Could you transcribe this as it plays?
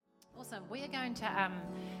Awesome. We are going to,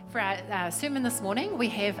 for our sermon this morning, we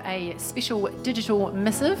have a special digital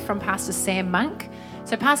missive from Pastor Sam Monk.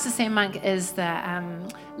 So Pastor Sam Monk is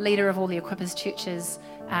the leader of all the Equippers churches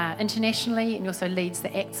internationally, and he also leads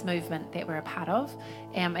the ACTS movement that we're a part of.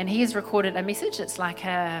 And he has recorded a message. It's like,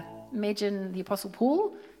 imagine the Apostle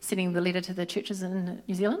Paul sending the letter to the churches in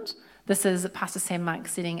New Zealand. This is Pastor Sam Monk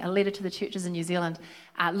sending a letter to the churches in New Zealand,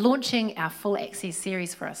 launching our Full Access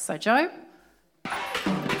series for us. So Joe?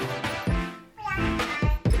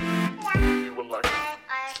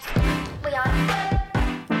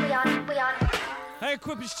 Hey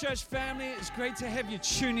Equippers Church family, it's great to have you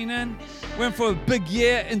tuning in. We're in for a big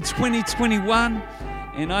year in 2021,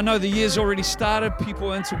 and I know the year's already started.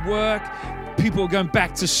 People are into work, people are going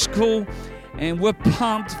back to school, and we're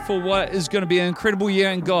pumped for what is going to be an incredible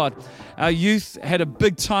year in God. Our youth had a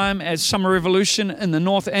big time at Summer Revolution in the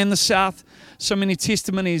north and the south. So many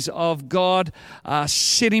testimonies of God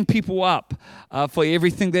setting people up for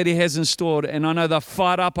everything that He has in store. And I know they're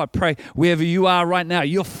fired up. I pray wherever you are right now,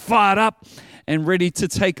 you're fired up and ready to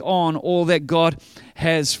take on all that God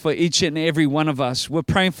has for each and every one of us. We're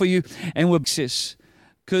praying for you and we're access.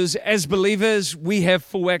 Because as believers, we have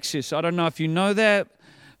full access. I don't know if you know that,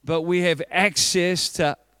 but we have access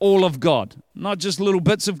to all of God. Not just little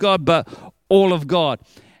bits of God, but all of God.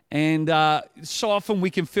 And so often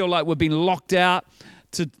we can feel like we're being locked out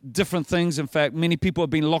to different things. In fact, many people have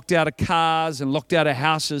been locked out of cars and locked out of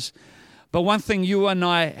houses. But one thing you and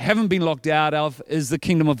I haven't been locked out of is the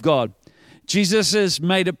kingdom of God. Jesus has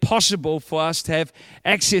made it possible for us to have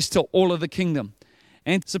access to all of the kingdom.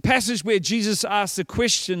 And it's a passage where Jesus asked a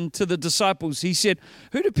question to the disciples. He said,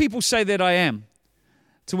 "Who do people say that I am?"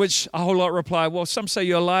 To which a whole lot replied, "Well, some say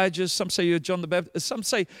you're Elijah, some say you're John the Baptist, some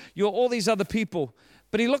say you're all these other people."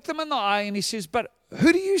 But he looked them in the eye and he says, "But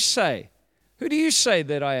who do you say? Who do you say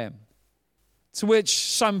that I am?" To which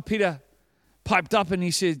Simon Peter piped up and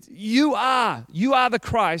he said, you are the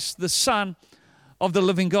Christ, the Son of the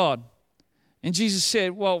living God." And Jesus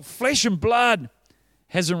said, "Well, flesh and blood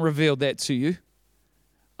hasn't revealed that to you.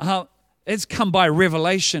 It's come by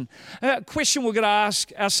revelation." A question we're going to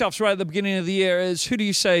ask ourselves right at the beginning of the year is, who do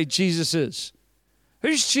you say Jesus is?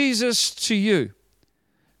 Who's Jesus to you?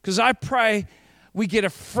 Because I pray we get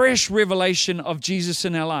a fresh revelation of Jesus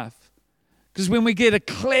in our life. Because when we get a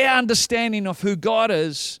clear understanding of who God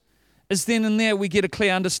is then in there we get a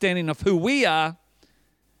clear understanding of who we are.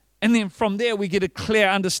 And then from there we get a clear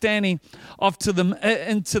understanding into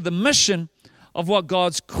the mission of what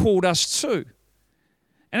God's called us to.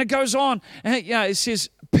 And it goes on, and it says,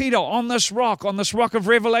 "Peter, on this rock of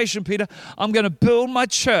revelation, Peter, I'm going to build my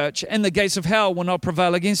church, and the gates of hell will not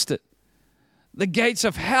prevail against it." The gates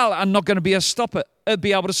of hell are not going to be able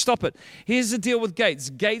to stop it. Here's the deal with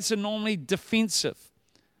gates. Gates are normally defensive.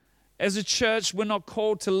 As a church, we're not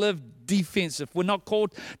called to live defensive. We're not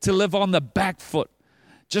called to live on the back foot,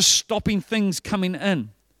 just stopping things coming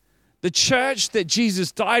in. The church that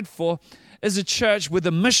Jesus died for is a church with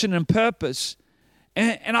a mission and purpose.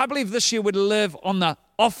 And I believe this year we're to live on the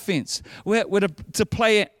offense. We're to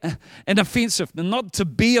play an offensive, not to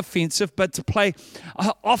be offensive, but to play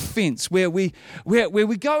offense, where we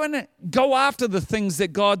go after the things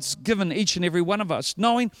that God's given each and every one of us,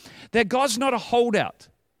 knowing that God's not a holdout,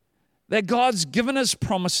 that God's given us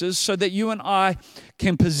promises so that you and I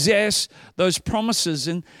can possess those promises.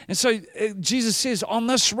 And so Jesus says, "On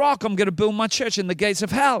this rock I'm going to build my church, and the gates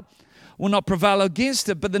of hell will not prevail against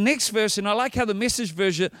it." But the next verse, and I like how the Message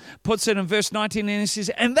version puts it in verse 19, and it says,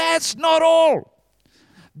 "And that's not all.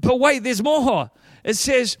 But wait, there's more." It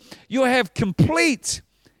says, "You'll have complete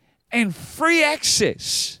and free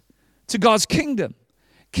access to God's kingdom.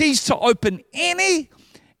 Keys to open any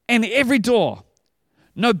and every door.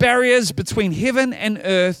 No barriers between heaven and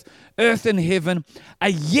earth and heaven. A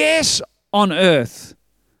yes on earth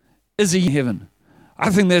is a yes in heaven."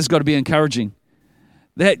 I think that's got to be encouraging.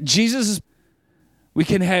 That we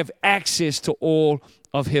can have access to all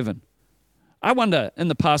of heaven. I wonder in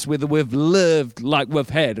the past whether we've lived like we've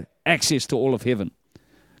had access to all of heaven.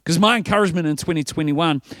 Because my encouragement in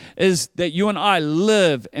 2021 is that you and I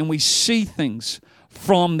live and we see things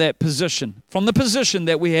from that position, from the position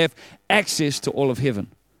that we have access to all of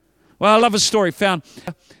heaven. Well, I love a story found,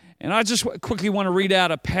 and I just quickly want to read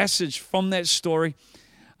out a passage from that story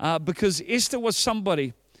because Esther was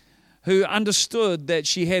somebody who understood that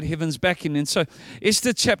she had heaven's backing. And so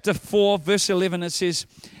Esther chapter 4, verse 11, it says,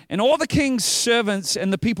 "And all the king's servants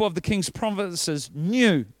and the people of the king's provinces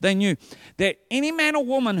knew that any man or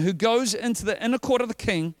woman who goes into the inner court of the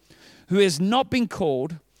king who has not been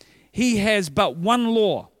called, he has but one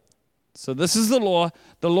law." So this is the law.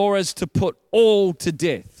 The law is to put all to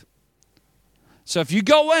death. So if you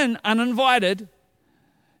go in uninvited,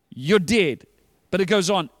 you're dead. But it goes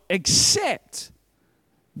on, except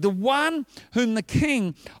the one whom the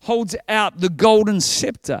king holds out the golden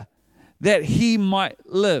scepter, that he might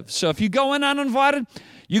live. So if you go in uninvited,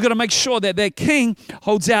 you've got to make sure that that king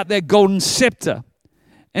holds out that golden scepter.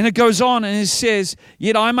 And it goes on and it says,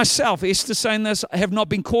 yet I myself, Esther saying this, have not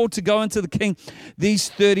been called to go into the king these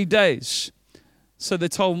 30 days. So they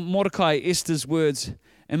told Mordecai Esther's words.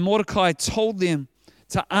 And Mordecai told them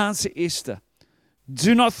to answer Esther,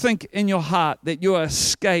 do not think in your heart that you will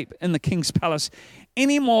escape in the king's palace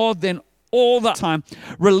any more than all the time.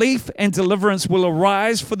 Relief and deliverance will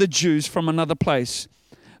arise for the Jews from another place.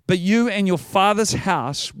 But you and your father's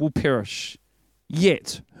house will perish.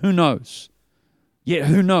 Yet, who knows? Yet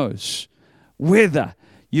who knows whether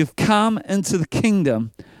you've come into the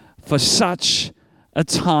kingdom for such a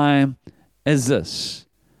time as this.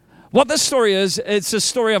 What this story is, it's a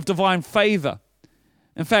story of divine favor.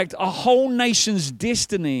 In fact, a whole nation's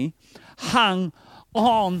destiny hung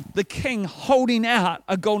on the king holding out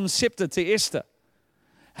a golden scepter to Esther.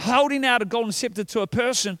 Holding out a golden scepter to a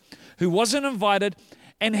person who wasn't invited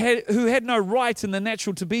and who had no right in the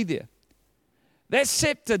natural to be there. That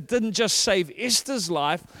scepter didn't just save Esther's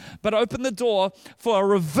life, but opened the door for a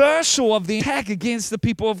reversal of the attack against the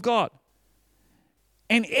people of God.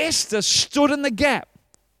 And Esther stood in the gap.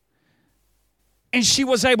 And she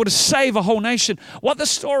was able to save a whole nation. What the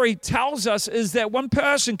story tells us is that one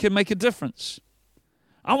person can make a difference.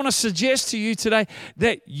 I want to suggest to you today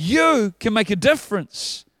that you can make a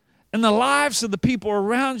difference in the lives of the people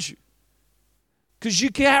around you because you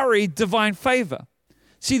carry divine favor.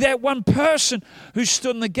 See, that one person who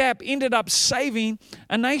stood in the gap ended up saving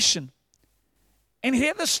a nation. And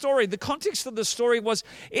hear the story. The context of the story was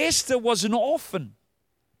Esther was an orphan.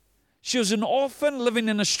 She was an orphan living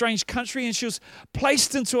in a strange country, and she was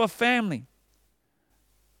placed into a family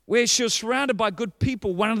where she was surrounded by good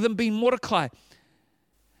people, one of them being Mordecai.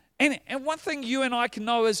 And one thing you and I can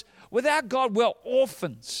know is without God, we're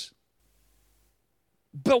orphans.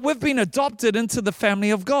 But we've been adopted into the family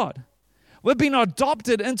of God. We've been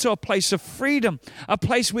adopted into a place of freedom, a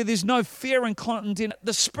place where there's no fear and condemnation.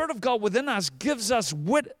 The Spirit of God within us gives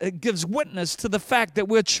witness to the fact that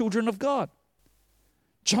we're children of God.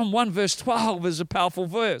 John 1 verse 12 is a powerful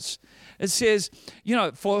verse. It says,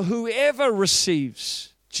 for whoever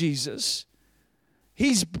receives Jesus,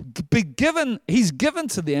 he's given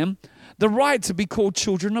to them the right to be called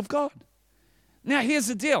children of God. Now here's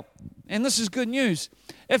the deal, and this is good news.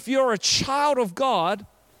 If you're a child of God,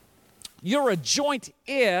 you're a joint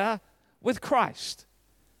heir with Christ.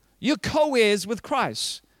 You're co-heirs with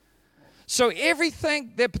Christ. So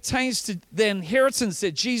everything that pertains to the inheritance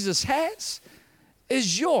that Jesus has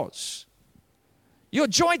is yours. You're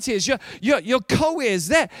joint heirs. You're co-heirs.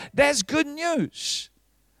 That's good news.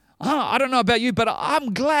 I don't know about you, but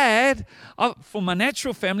I'm glad for my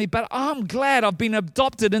natural family, but I'm glad I've been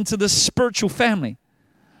adopted into this spiritual family.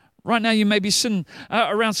 Right now you may be sitting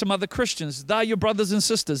around some other Christians. They're your brothers and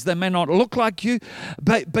sisters. They may not look like you,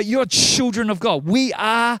 but you're children of God. We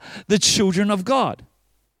are the children of God.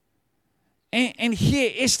 And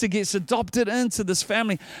here Esther gets adopted into this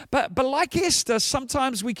family. But like Esther,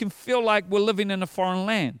 sometimes we can feel like we're living in a foreign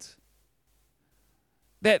land.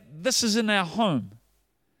 That this isn't our home.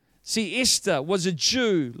 See, Esther was a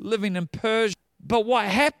Jew living in Persia. But what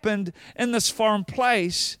happened in this foreign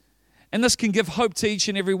place, and this can give hope to each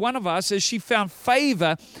and every one of us, is she found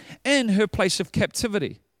favor in her place of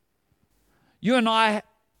captivity. You and I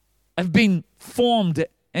have been formed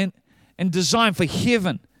and designed for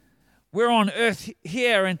heaven. We're on earth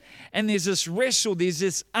here, and there's this wrestle, there's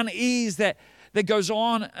this unease that goes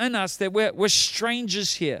on in us, that we're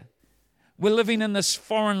strangers here. We're living in this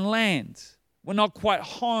foreign land. We're not quite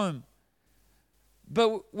home.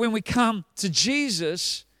 But when we come to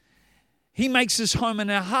Jesus, He makes His home in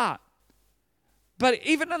our heart. But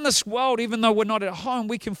even in this world, even though we're not at home,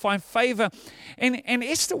 we can find favor. And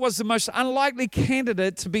Esther was the most unlikely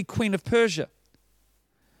candidate to be Queen of Persia.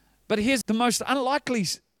 But here's the most unlikely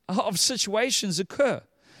of situations occur.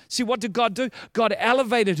 See, what did God do? God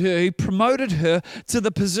elevated her. He promoted her to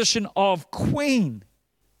the position of queen.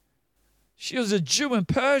 She was a Jew in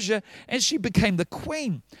Persia, and she became the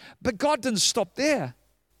queen. But God didn't stop there,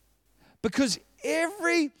 because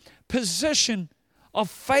every position of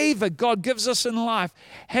favor God gives us in life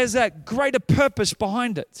has a greater purpose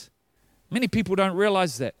behind it. Many people don't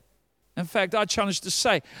realize that. In fact, I challenge to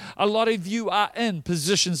say, a lot of you are in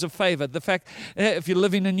positions of favor. The fact, if you're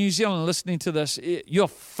living in New Zealand listening to this, you're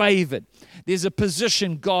favored. There's a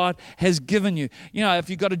position God has given you. You know, if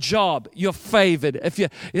you've got a job, you're favored. If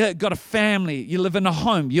you've got a family, you live in a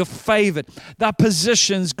home, you're favored. They're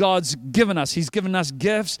positions God's given us. He's given us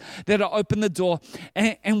gifts that open the door,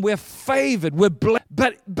 and we're favored. We're blessed.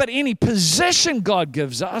 But any position God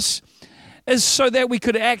gives us is so that we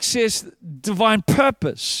could access divine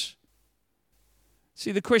purpose.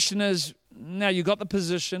 See, the question is, now you got the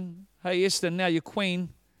position. Hey, Esther, now you're queen.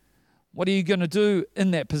 What are you going to do in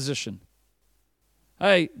that position?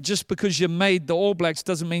 Hey, just because you made the All Blacks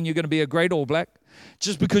doesn't mean you're going to be a great All Black.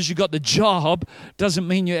 Just because you got the job doesn't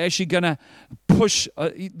mean you're actually going to push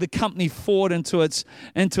the company forward into its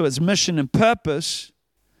mission and purpose.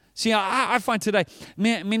 See, I find today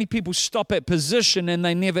many people stop at position and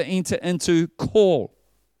they never enter into call.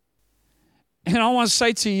 And I want to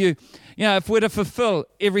say to you, if we're to fulfill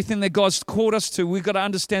everything that God's called us to, we've got to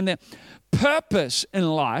understand that purpose in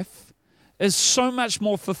life is so much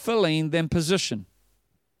more fulfilling than position.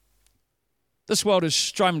 This world is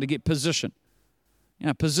striving to get position.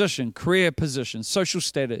 Position, career position, social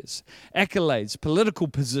status, accolades, political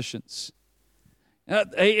positions.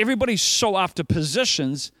 Everybody's so after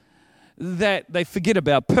positions that they forget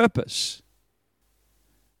about purpose.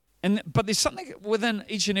 But there's something within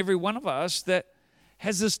each and every one of us that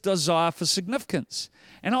has this desire for significance.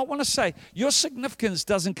 And I want to say, your significance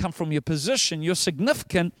doesn't come from your position. Your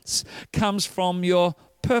significance comes from your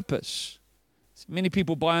purpose. Many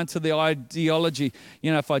people buy into the ideology,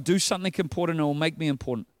 if I do something important, it will make me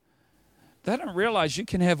important. They don't realize you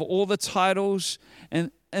can have all the titles in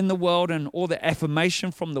the world and all the affirmation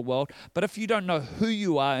from the world, but if you don't know who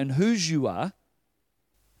you are and whose you are,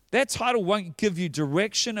 that title won't give you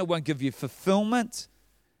direction, it won't give you fulfillment,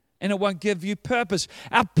 and it won't give you purpose.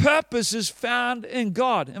 Our purpose is found in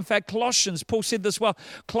God. In fact, Colossians, Paul said this well,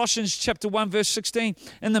 Colossians chapter 1, verse 16,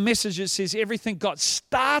 in the Message it says, everything got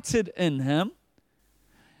started in Him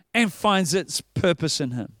and finds its purpose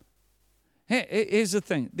in Him. Here's the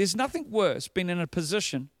thing. There's nothing worse being in a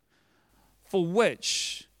position for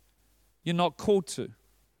which you're not called to.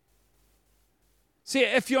 See,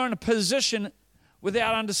 if you're in a position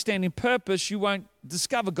without understanding purpose, you won't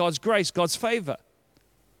discover God's grace, God's favor.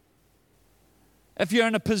 If you're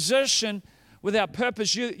in a position without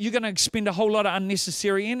purpose, you're going to expend a whole lot of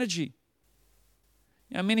unnecessary energy.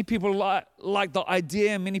 Many people like the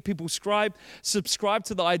idea, many people subscribe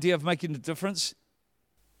to the idea of making a difference,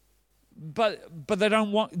 but they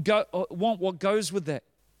don't want what goes with that,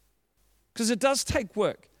 because it does take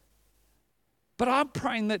work. But I'm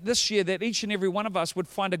praying that this year that each and every one of us would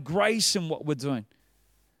find a grace in what we're doing.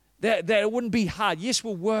 That it wouldn't be hard. Yes,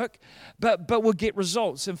 we'll work, but we'll get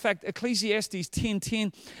results. In fact, Ecclesiastes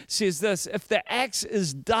 10:10 says this, if the axe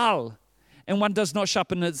is dull and one does not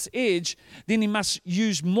sharpen its edge, then he must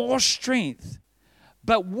use more strength.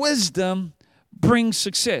 But wisdom brings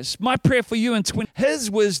success. My prayer for you in His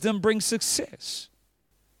wisdom brings success.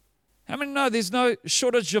 How many know there's no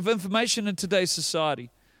shortage of information in today's society?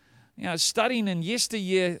 Studying in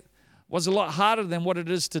yesteryear was a lot harder than what it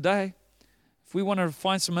is today. If we wanted to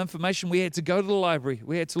find some information, we had to go to the library.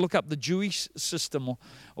 We had to look up the Jewish system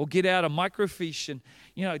or get out a microfiche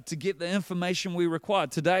and, to get the information we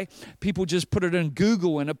required. Today, people just put it in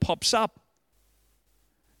Google and it pops up.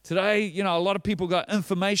 Today, a lot of people got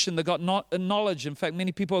information, they got knowledge. In fact,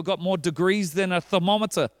 many people have got more degrees than a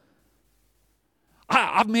thermometer.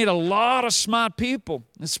 I've met a lot of smart people,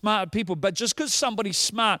 but just because somebody's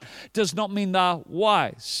smart does not mean they're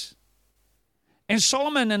wise. And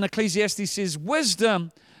Solomon in Ecclesiastes says,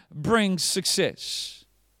 wisdom brings success.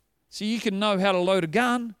 So you can know how to load a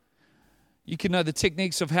gun, you can know the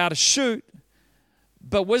techniques of how to shoot,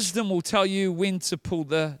 but wisdom will tell you when to pull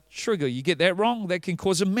the trigger. You get that wrong, that can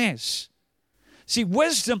cause a mess. See,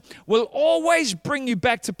 wisdom will always bring you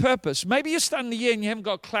back to purpose. Maybe you're starting the year and you haven't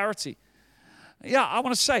got clarity. I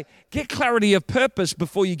want to say, get clarity of purpose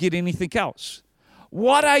before you get anything else.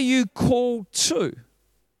 What are you called to?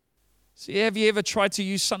 See, have you ever tried to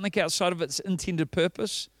use something outside of its intended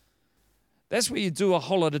purpose? That's where you do a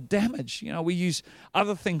whole lot of damage. We use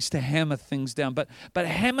other things to hammer things down, but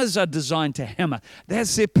hammers are designed to hammer.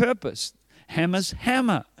 That's their purpose. Hammers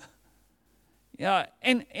hammer.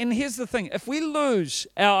 And here's the thing. If we lose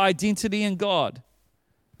our identity in God,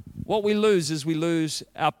 what we lose is we lose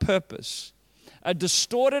our purpose. A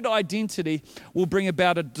distorted identity will bring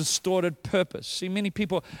about a distorted purpose. See, many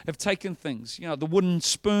people have taken things, the wooden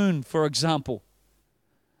spoon, for example.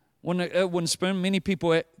 Wooden spoon, many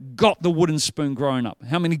people got the wooden spoon growing up.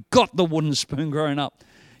 How many got the wooden spoon growing up?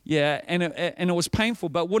 Yeah, and it was painful,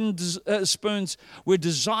 but wooden spoons were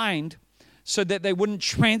designed so that they wouldn't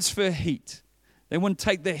transfer heat. They wouldn't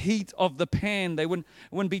take the heat of the pan. It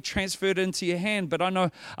wouldn't be transferred into your hand. But I know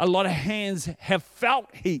a lot of hands have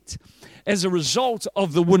felt heat as a result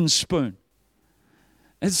of the wooden spoon.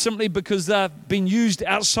 It's simply because they've been used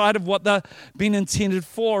outside of what they've been intended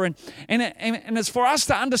for. And it's for us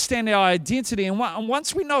to understand our identity. And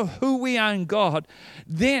once we know who we are in God,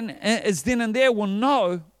 then and there we'll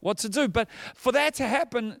know what to do. But for that to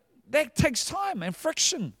happen, that takes time and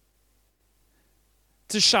friction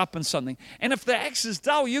to sharpen something. And if the axe is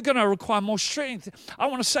dull, you're going to require more strength. I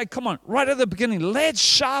want to say, come on, right at the beginning, let's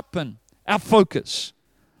sharpen our focus.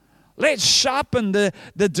 Let's sharpen the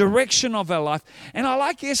direction of our life. And I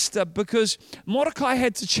like Esther because Mordecai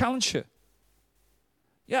had to challenge her.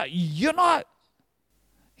 Yeah, you're not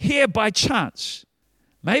here by chance.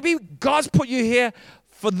 Maybe God's put you here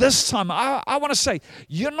for this time. I want to say,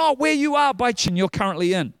 you're not where you are by chance you're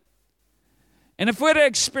currently in. And if we're to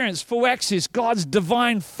experience full access, God's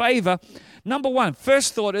divine favor, number one,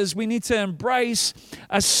 first thought is we need to embrace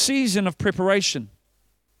a season of preparation.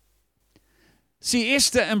 See,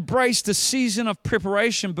 Esther embraced a season of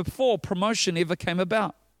preparation before promotion ever came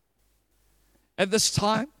about. At this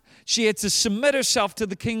time, she had to submit herself to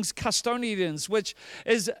the king's custodians, which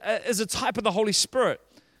is a type of the Holy Spirit.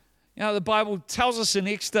 You know, the Bible tells us in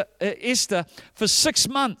Esther, for 6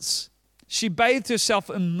 months, she bathed herself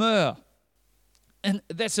in myrrh. And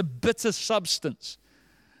that's a bitter substance,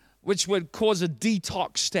 which would cause a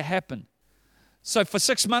detox to happen. So for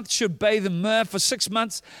 6 months, she would bathe in myrrh. For 6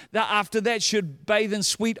 months, after that, she would bathe in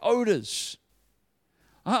sweet odors.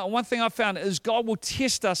 One thing I found is God will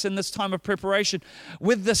test us in this time of preparation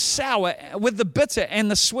with the sour, with the bitter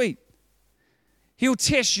and the sweet. He'll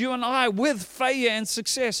test you and I with failure and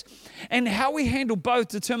success. And how we handle both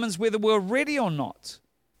determines whether we're ready or not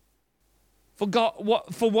for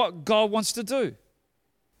what God wants to do.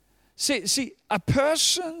 See, a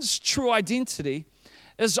person's true identity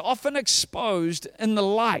is often exposed in the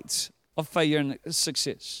light of failure and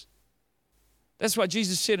success. That's why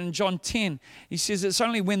Jesus said in John 10, he says it's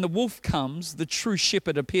only when the wolf comes, the true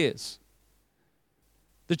shepherd appears.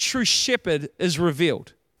 The true shepherd is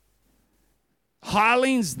revealed.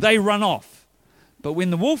 Hirelings, they run off. But when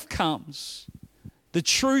the wolf comes, the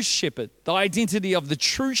true shepherd, the identity of the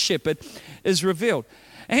true shepherd is revealed.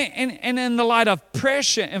 And in the light of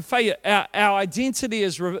pressure and failure, our identity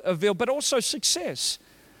is revealed, but also success.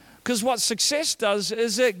 Because what success does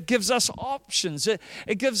is it gives us options. It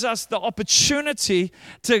gives us the opportunity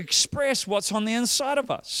to express what's on the inside of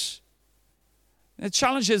us. The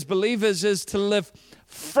challenge as believers is to live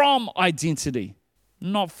from identity,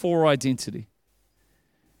 not for identity.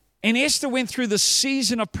 And Esther went through the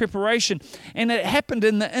season of preparation, and it happened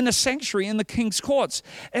in the inner sanctuary in the king's courts.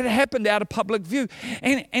 It happened out of public view.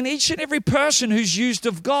 And each and every person who's used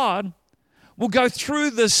of God will go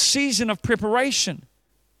through this season of preparation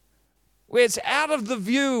where it's out of the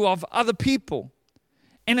view of other people.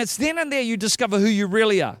 And it's then and there you discover who you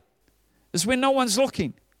really are. It's when no one's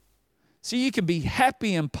looking. See, you can be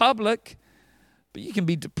happy in public, but you can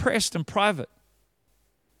be depressed in private.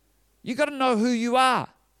 You got to know who you are.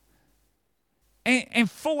 And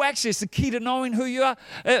full access, the key to knowing who you are,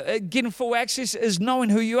 getting full access is knowing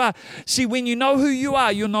who you are. See, when you know who you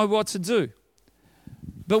are, you'll know what to do.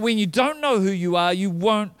 But when you don't know who you are, you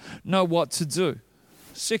won't know what to do.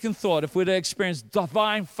 Second thought, if we're to experience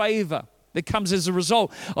divine favor that comes as a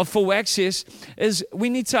result of full access, is we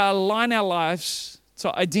need to align our lives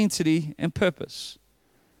to identity and purpose.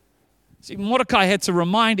 See, Mordecai had to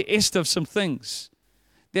remind Esther of some things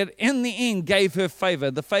that in the end gave her favor.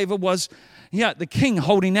 The favor was the king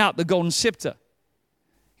holding out the golden scepter.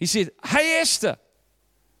 He said, hey, Esther,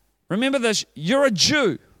 remember this, you're a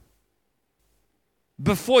Jew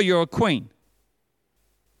before you're a queen.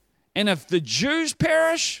 And if the Jews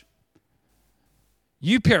perish,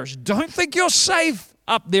 you perish. Don't think you're safe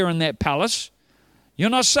up there in that palace. You're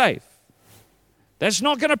not safe. That's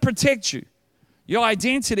not going to protect you. Your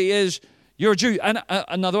identity is you're a Jew. And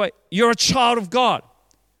another way, you're a child of God.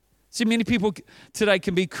 See, many people today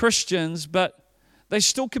can be Christians, but they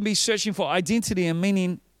still can be searching for identity and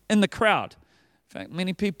meaning in the crowd. In fact,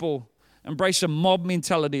 many people embrace a mob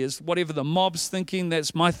mentality as whatever the mob's thinking,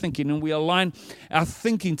 that's my thinking, and we align our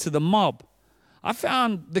thinking to the mob. I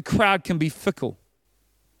found the crowd can be fickle.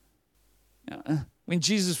 When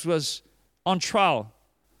Jesus was on trial,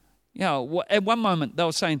 at one moment they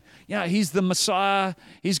were saying, he's the Messiah,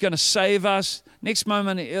 he's going to save us. Next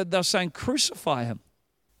moment they were saying, crucify him.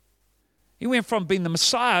 He went from being the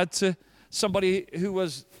Messiah to somebody who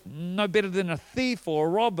was no better than a thief or a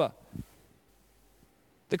robber.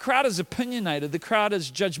 The crowd is opinionated. The crowd is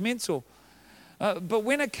judgmental. But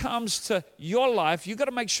when it comes to your life, you've got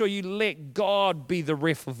to make sure you let God be the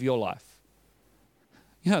ref of your life.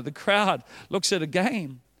 The crowd looks at a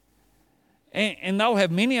game, and they'll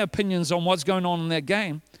have many opinions on what's going on in that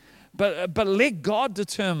game. But let God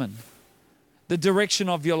determine the direction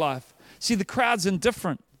of your life. See, the crowd's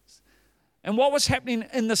indifferent. And what was happening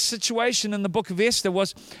in the situation in the book of Esther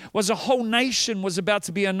was a whole nation was about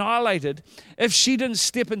to be annihilated if she didn't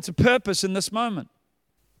step into purpose in this moment.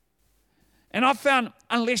 And I found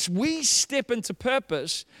unless we step into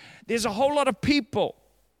purpose, there's a whole lot of people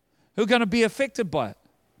who are going to be affected by it.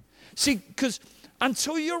 See, because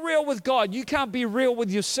until you're real with God, you can't be real with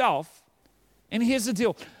yourself. And here's the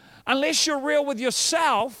deal. Unless you're real with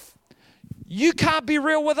yourself, you can't be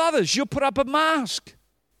real with others. You'll put up a mask.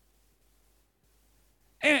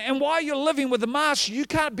 And while you're living with a mask, you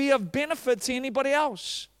can't be of benefit to anybody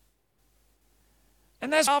else.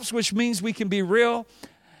 And that's which means we can be real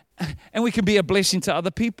and we can be a blessing to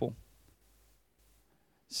other people.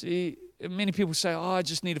 See, many people say, I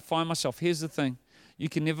just need to find myself. Here's the thing. You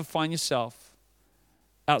can never find yourself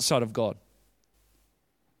outside of God.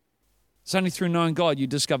 It's only through knowing God you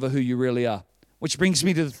discover who you really are. Which brings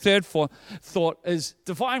me to the third thought is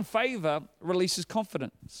divine favor releases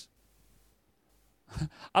confidence.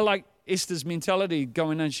 I like Esther's mentality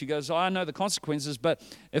going in. She goes, I know the consequences, but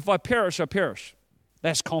if I perish, I perish.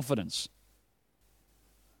 That's confidence.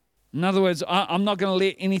 In other words, I'm not going to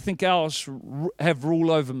let anything else have rule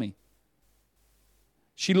over me.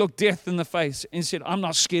 She looked death in the face and said, I'm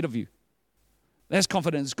not scared of you. That's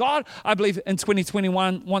confidence. God, I believe in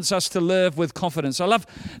 2021 wants us to live with confidence. I love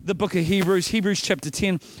the book of Hebrews. Hebrews chapter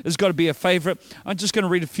 10 has got to be a favorite. I'm just going to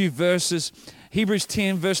read a few verses. Hebrews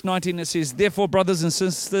 10 verse 19, it says, therefore, brothers and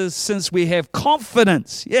sisters, since we have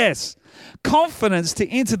confidence, yes, confidence to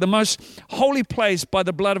enter the most holy place by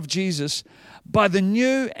the blood of Jesus, by the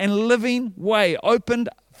new and living way opened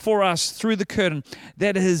for us through the curtain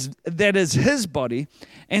that is his body.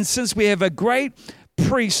 And since we have a great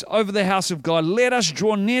priest over the house of God, let us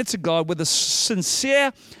draw near to God with a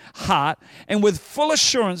sincere heart and with full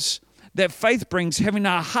assurance that faith brings, having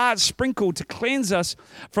our hearts sprinkled to cleanse us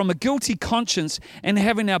from a guilty conscience and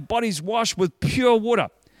having our bodies washed with pure water.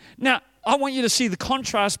 Now, I want you to see the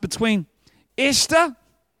contrast between Esther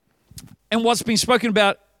and what's been spoken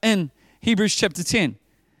about in Hebrews chapter 10.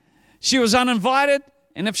 She was uninvited,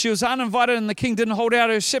 and if she was uninvited and the king didn't hold out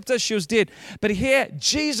her scepter, she was dead. But here,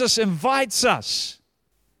 Jesus invites us,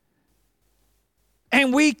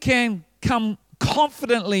 and we can come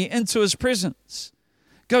confidently into his presence.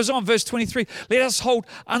 Goes on, verse 23, let us hold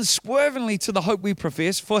unswervingly to the hope we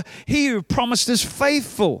profess, for he who promised is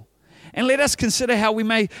faithful. And let us consider how we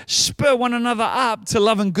may spur one another up to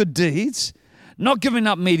love and good deeds, not giving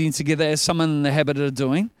up meeting together as some in the habit of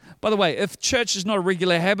doing. By the way, if church is not a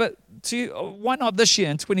regular habit to you, why not this year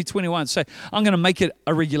in 2021 say, I'm going to make it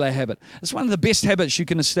a regular habit. It's one of the best habits you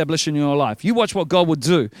can establish in your life. You watch what God will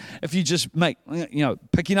do if you just make,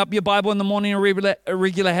 picking up your Bible in the morning a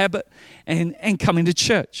regular habit and coming to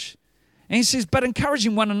church. And he says, but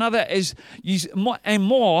encouraging one another as you, and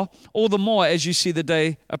more, all the more as you see the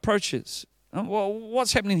day approaches. Well,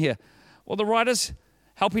 what's happening here? Well, the writer's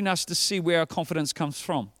helping us to see where our confidence comes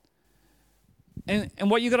from. And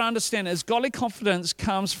what you've got to understand is godly confidence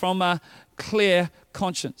comes from a clear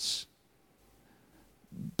conscience.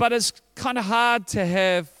 But it's kind of hard to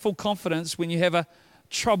have full confidence when you have a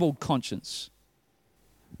troubled conscience.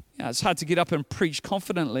 It's hard to get up and preach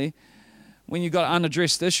confidently when you've got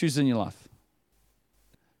unaddressed issues in your life.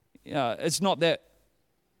 It's not that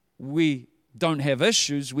we don't have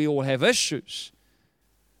issues, we all have issues.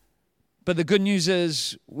 But the good news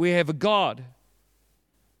is we have a God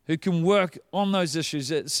who can work on those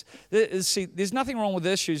issues. See, there's nothing wrong with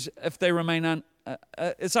issues if they remain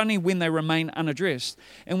it's only when they remain unaddressed.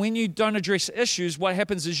 And when you don't address issues, what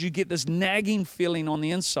happens is you get this nagging feeling on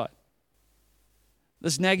the inside.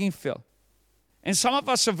 This nagging feel. And some of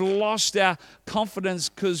us have lost our confidence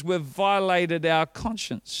because we've violated our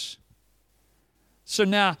conscience. So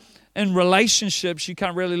now in relationships, you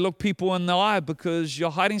can't really look people in the eye because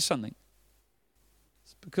you're hiding something.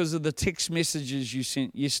 Because of the text messages you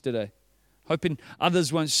sent yesterday, hoping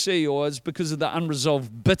others won't see, or it's because of the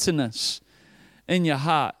unresolved bitterness in your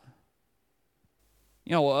heart.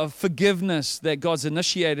 A forgiveness that God's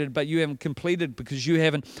initiated, but you haven't completed because you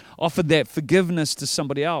haven't offered that forgiveness to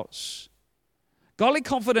somebody else. Godly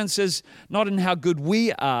confidence is not in how good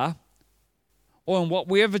we are or in what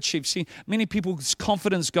we have achieved. See, many people's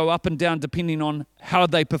confidence go up and down depending on how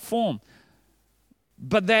they perform.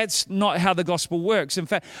 But that's not how the gospel works. In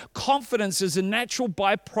fact, confidence is a natural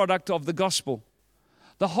byproduct of the gospel.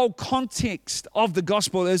 The whole context of the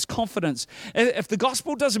gospel is confidence. If the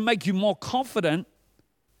gospel doesn't make you more confident,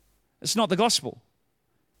 it's not the gospel.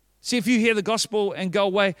 See, if you hear the gospel and go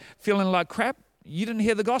away feeling like crap, you didn't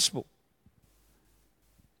hear the gospel.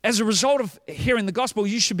 As a result of hearing the gospel,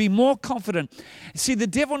 you should be more confident. See, the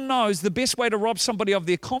devil knows the best way to rob somebody of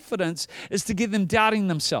their confidence is to get them doubting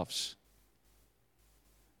themselves.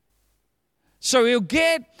 So he'll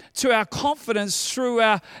get to our confidence through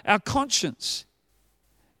our conscience.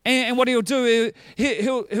 And what he'll do,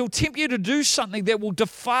 he'll tempt you to do something that will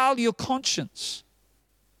defile your conscience.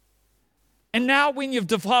 And now when you've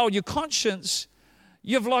defiled your conscience,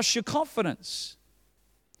 you've lost your confidence.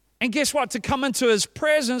 And guess what? To come into his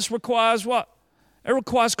presence requires what? It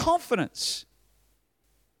requires confidence.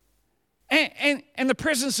 And the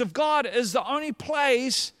presence of God is the only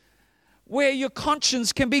place where your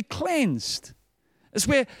conscience can be cleansed. It's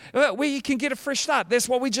where you can get a fresh start. That's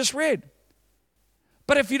what we just read.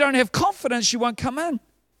 But if you don't have confidence, you won't come in.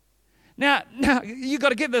 Now you got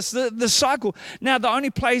to get this, the cycle. Now, the only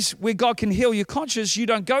place where God can heal your conscience you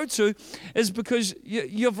don't go to is because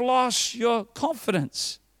you've lost your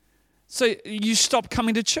confidence. So you stop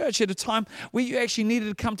coming to church at a time where you actually needed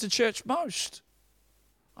to come to church most.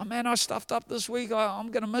 Oh man, I stuffed up this week.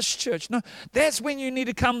 I'm going to miss church. No, that's when you need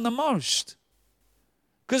to come the most.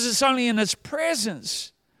 Because it's only in His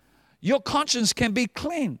presence your conscience can be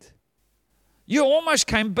cleansed. You almost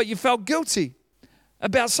came, but you felt guilty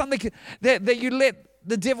about something that you let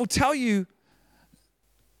the devil tell you.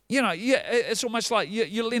 You know, it's almost like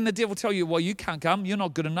you're letting the devil tell you, well, you can't come, you're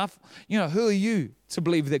not good enough. You know, who are you to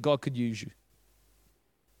believe that God could use you?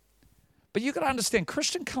 But you've got to understand,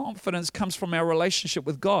 Christian confidence comes from our relationship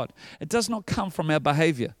with God. It does not come from our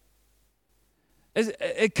behavior.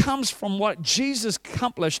 It comes from what Jesus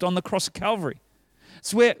accomplished on the cross of Calvary.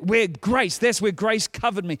 It's where grace, that's where grace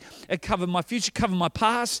covered me. It covered my future, covered my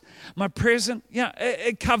past, my present.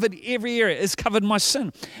 It covered every area. It's covered my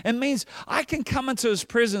sin. It means I can come into His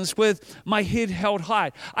presence with my head held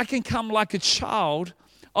high. I can come like a child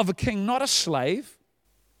of a king, not a slave.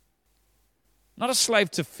 Not a slave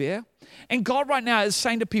to fear. And God right now is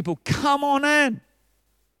saying to people, come on in.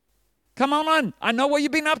 Come on in. I know what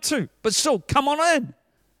you've been up to, but still, come on in.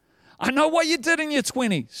 I know what you did in your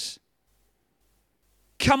 20s.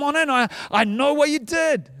 Come on in. I know what you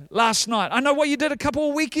did last night. I know what you did a couple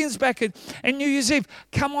of weekends back at New Year's Eve.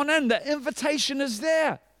 Come on in. The invitation is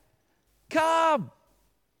there. Come.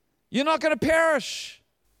 You're not going to perish.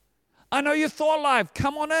 I know your thought life.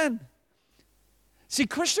 Come on in. See,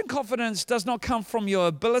 Christian confidence does not come from your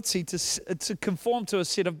ability to conform to a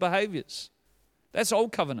set of behaviors. That's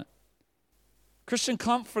old covenant. Christian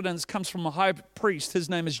confidence comes from a high priest.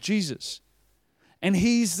 His name is Jesus. And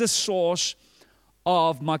He's the source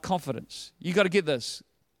of my confidence. You got to get this.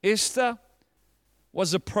 Esther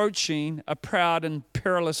was approaching a proud and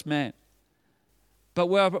perilous man. But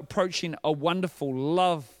we're approaching a wonderful,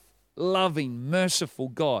 loving, merciful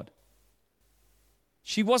God.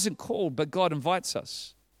 She wasn't called, but God invites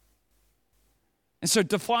us. And so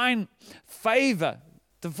divine favor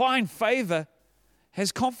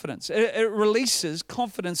has confidence. It releases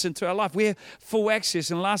confidence into our life. We have full access.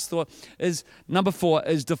 And last thought is, number 4,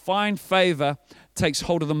 is divine favor takes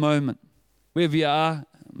hold of the moment. Wherever you are,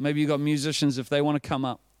 maybe you've got musicians if they want to come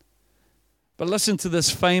up. But listen to this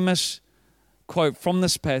famous quote from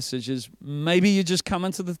this passage is, maybe you just come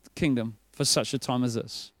into the kingdom for such a time as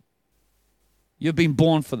this. You've been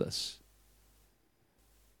born for this.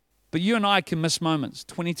 But you and I can miss moments.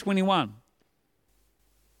 2021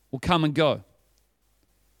 will come and go.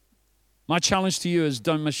 My challenge to you is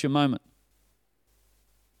don't miss your moment.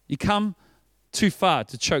 You come too far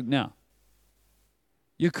to choke now.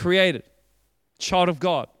 You're created, child of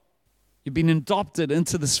God. You've been adopted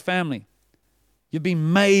into this family. You've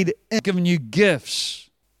been made, given you gifts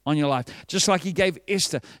on your life. Just like He gave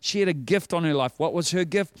Esther. She had a gift on her life. What was her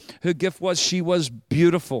gift? Her gift was she was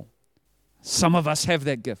beautiful. Some of us have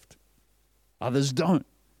that gift. Others don't.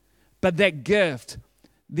 But that gift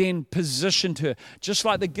then positioned her. Just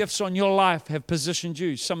like the gifts on your life have positioned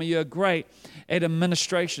you. Some of you are great at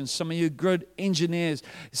administration. Some of you are good engineers.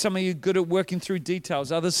 Some of you are good at working through details.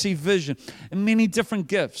 Others see vision. And many different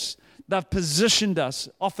gifts. They've positioned us,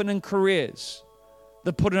 often in careers.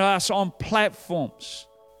 They're putting us on platforms.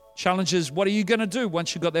 Challenge is, what are you going to do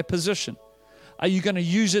once you've got that position? Are you going to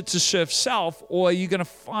use it to serve self, or are you going to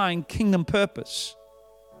find kingdom purpose?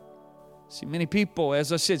 See, many people,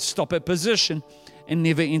 as I said, stop at position and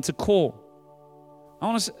never enter call. I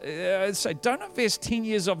want to say, don't invest 10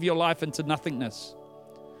 years of your life into nothingness.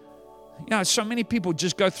 You know, so many people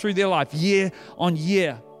just go through their life year on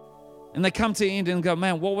year, and they come to the end and go,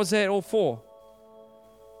 man, what was that all for?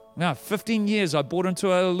 Now, 15 years I bought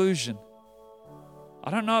into an illusion.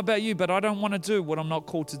 I don't know about you, but I don't want to do what I'm not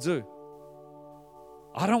called to do.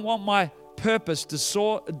 I don't want my purpose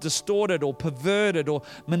distorted or perverted or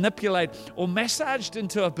manipulated or massaged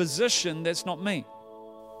into a position that's not me.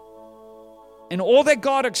 And all that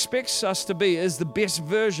God expects us to be is the best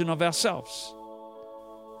version of ourselves.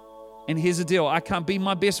 And here's the deal, I can't be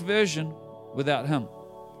my best version without Him.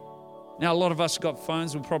 Now, a lot of us got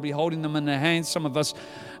phones, we're probably holding them in our hands. Some of us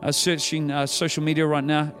are searching social media right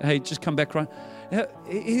now. Hey, just come back right.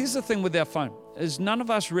 Here's the thing with our phone, is none of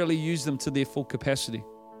us really use them to their full capacity.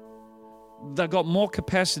 They've got more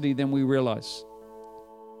capacity than we realize.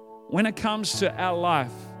 When it comes to our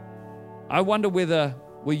life, I wonder whether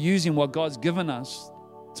we're using what God's given us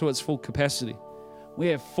to its full capacity. We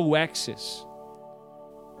have full access.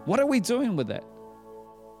 What are we doing with that?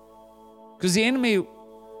 Because the enemy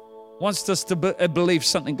wants us to believe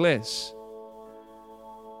something less.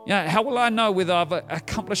 Yeah, how will I know whether I've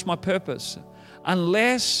accomplished my purpose?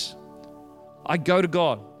 Unless I go to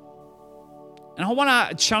God. And I want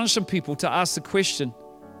to challenge some people to ask the question,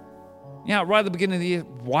 right at the beginning of the year,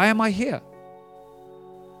 why am I here?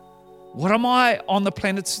 What am I on the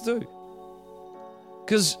planet to do?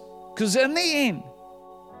 Because in the end,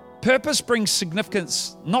 purpose brings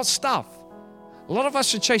significance, not stuff. A lot of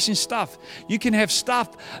us are chasing stuff. You can have stuff,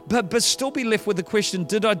 but still be left with the question,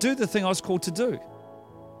 did I do the thing I was called to do?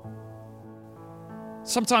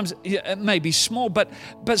 Sometimes it may be small, but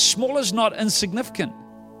small is not insignificant.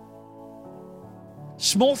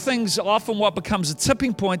 Small things are often what becomes a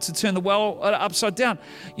tipping point to turn the world upside down.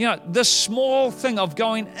 This small thing of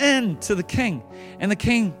going in to the king, and the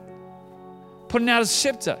king putting out his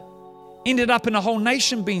scepter, ended up in a whole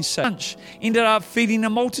nation being saved, ended up feeding a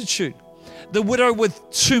multitude. The widow with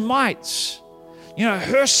 2 mites,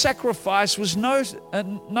 her sacrifice was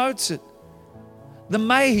noted. The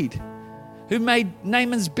maid who made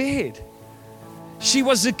Naaman's bed, she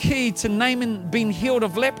was the key to Naaman being healed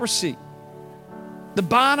of leprosy. The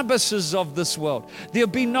Barnabases of this world. There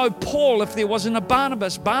would be no Paul if there wasn't a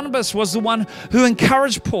Barnabas. Barnabas was the one who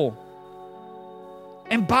encouraged Paul.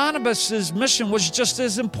 And Barnabas' mission was just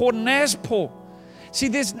as important as Paul. See,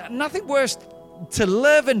 there's nothing worse to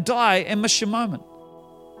live and die and miss your moment.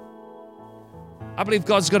 I believe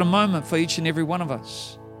God's got a moment for each and every one of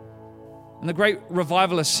us. And the great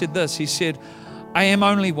revivalist said this. He said, I am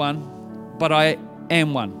only one, but I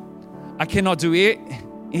am one. I cannot do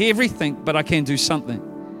everything, but I can do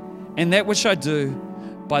something. And that which I do,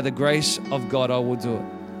 by the grace of God, I will do it.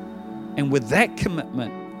 And with that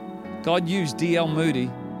commitment, God used D.L. Moody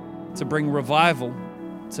to bring revival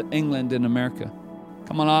to England and America.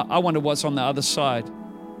 Come on, I wonder what's on the other side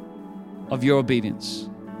of your obedience.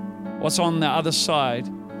 What's on the other side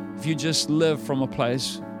if you just live from a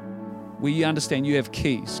place where you understand you have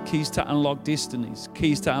keys to unlock destinies,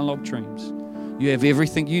 keys to unlock dreams. You have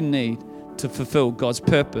everything you need to fulfill God's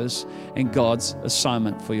purpose and God's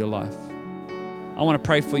assignment for your life. I want to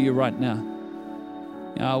pray for you right now.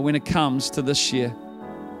 When it comes to this year,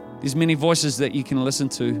 there's many voices that you can listen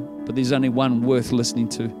to, but there's only one worth listening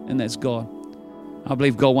to, and that's God. I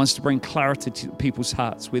believe God wants to bring clarity to people's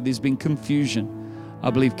hearts. Where there's been confusion,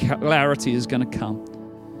 I believe clarity is going to come.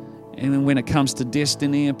 And then when it comes to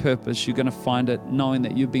destiny and purpose, you're going to find it knowing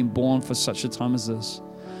that you've been born for such a time as this.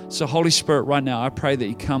 So Holy Spirit, right now, I pray that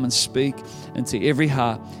you come and speak into every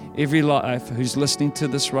heart, every life who's listening to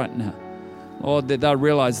this right now. Lord, that they'll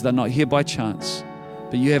realize they're not here by chance,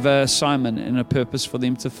 but you have an assignment and a purpose for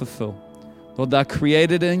them to fulfill. Lord, they're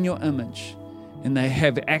created in your image, and they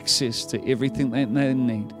have access to everything that they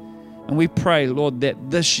need. And we pray, Lord, that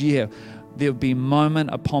this year there'll be moment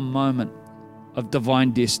upon moment of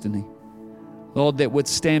divine destiny. Lord, that would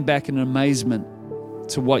stand back in amazement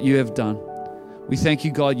to what you have done. We thank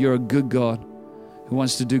you, God, you're a good God who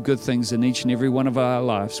wants to do good things in each and every one of our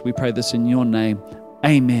lives. We pray this in your name.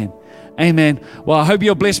 Amen. Amen. Well, I hope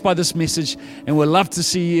you're blessed by this message, and we'd love to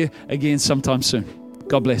see you again sometime soon.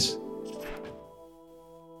 God bless.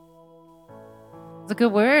 It's a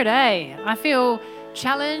good word, eh? I feel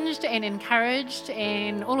challenged and encouraged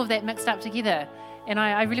and all of that mixed up together. And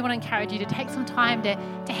I really want to encourage you to take some time to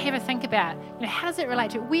have a think about, how does it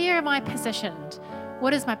relate to, where am I positioned?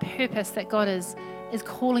 What is my purpose that God is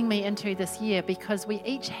calling me into this year? Because we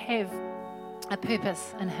each have a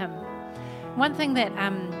purpose in Him. One thing that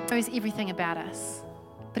knows everything about us,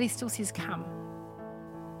 but He still says, come.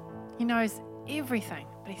 He knows everything,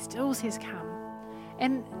 but He still says, come.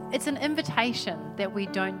 And it's an invitation that we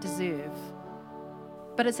don't deserve,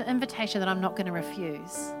 but it's an invitation that I'm not going to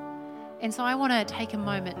refuse. And so I want to take a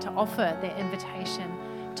moment to offer that invitation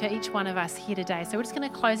to each one of us here today. So we're just going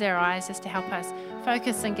to close our eyes just to help us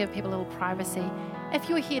focus and give people a little privacy. If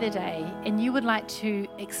you're here today and you would like to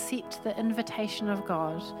accept the invitation of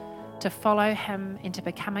God to follow him and to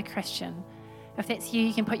become a Christian, if that's you,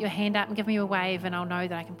 you can put your hand up and give me a wave and I'll know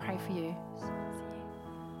that I can pray for you.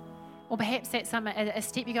 Or perhaps that's a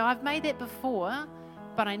step you go, I've made that before,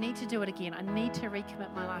 but I need to do it again. I need to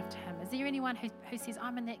recommit my life to him. Is there anyone who says,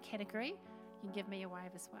 I'm in that category? You can give me a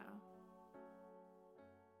wave as well.